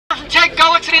Ted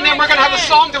Gullickson, and then we're going to have a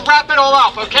song to wrap it all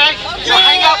up, okay? So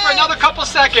hang out for another couple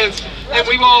seconds, and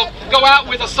we will go out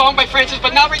with a song by Francis,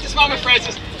 but not right this moment,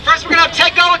 Francis. First, we're going to have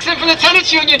Ted Gullickson from the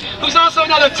Tenants Union, who's also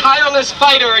another tireless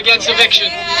fighter against eviction.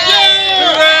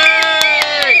 Hooray!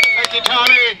 Thank you,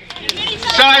 Tommy.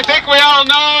 So I think we all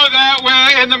know that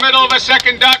we're in the middle of a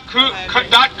second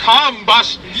 .com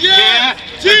bust here.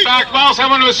 In fact, while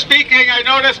someone was speaking, I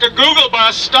noticed a Google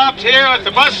bus stopped here at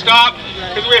the bus stop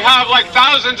because we have like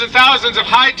thousands and thousands of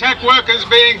high-tech workers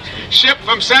being shipped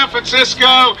from San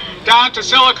Francisco down to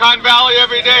Silicon Valley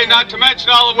every day, not to mention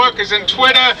all the workers in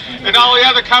Twitter and all the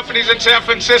other companies in San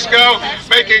Francisco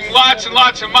making lots and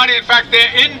lots of money. In fact, their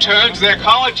interns, their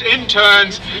college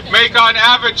interns, make on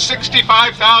average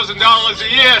 $65,000 a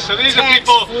year. So these are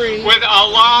people with a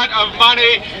lot of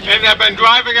money, and they've been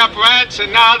driving up rents,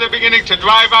 and now they're beginning to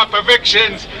drive up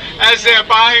evictions as they're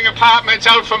buying apartments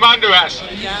out from under us.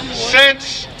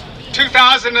 Since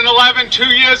 2011, 2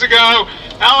 years ago,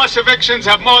 Ellis evictions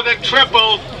have more than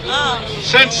tripled.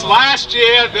 Since last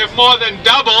year, they've more than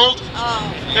doubled.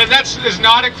 And that is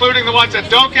not including the ones that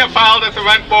don't get filed at the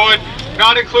rent board,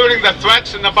 not including the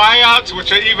threats and the buyouts,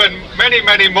 which are even many,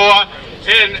 many more.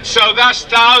 And so thus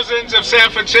thousands of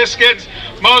San Franciscans,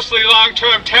 mostly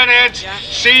long-term tenants,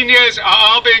 seniors, are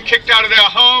all being kicked out of their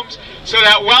homes so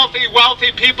that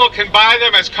wealthy people can buy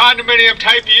them as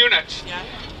condominium-type units.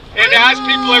 And as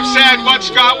people have said, what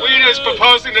Scott Wiener is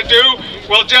proposing to do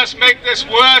will just make this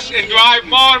worse and drive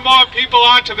more and more people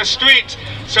onto the streets.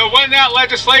 So when that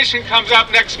legislation comes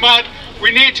up next month,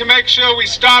 we need to make sure we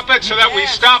stop it so that we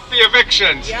stop the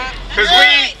evictions. Because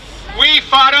we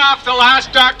fought off the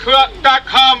last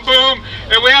 .com boom,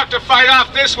 and we have to fight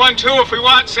off this one too if we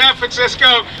want San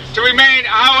Francisco to remain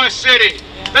our city.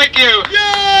 Thank you.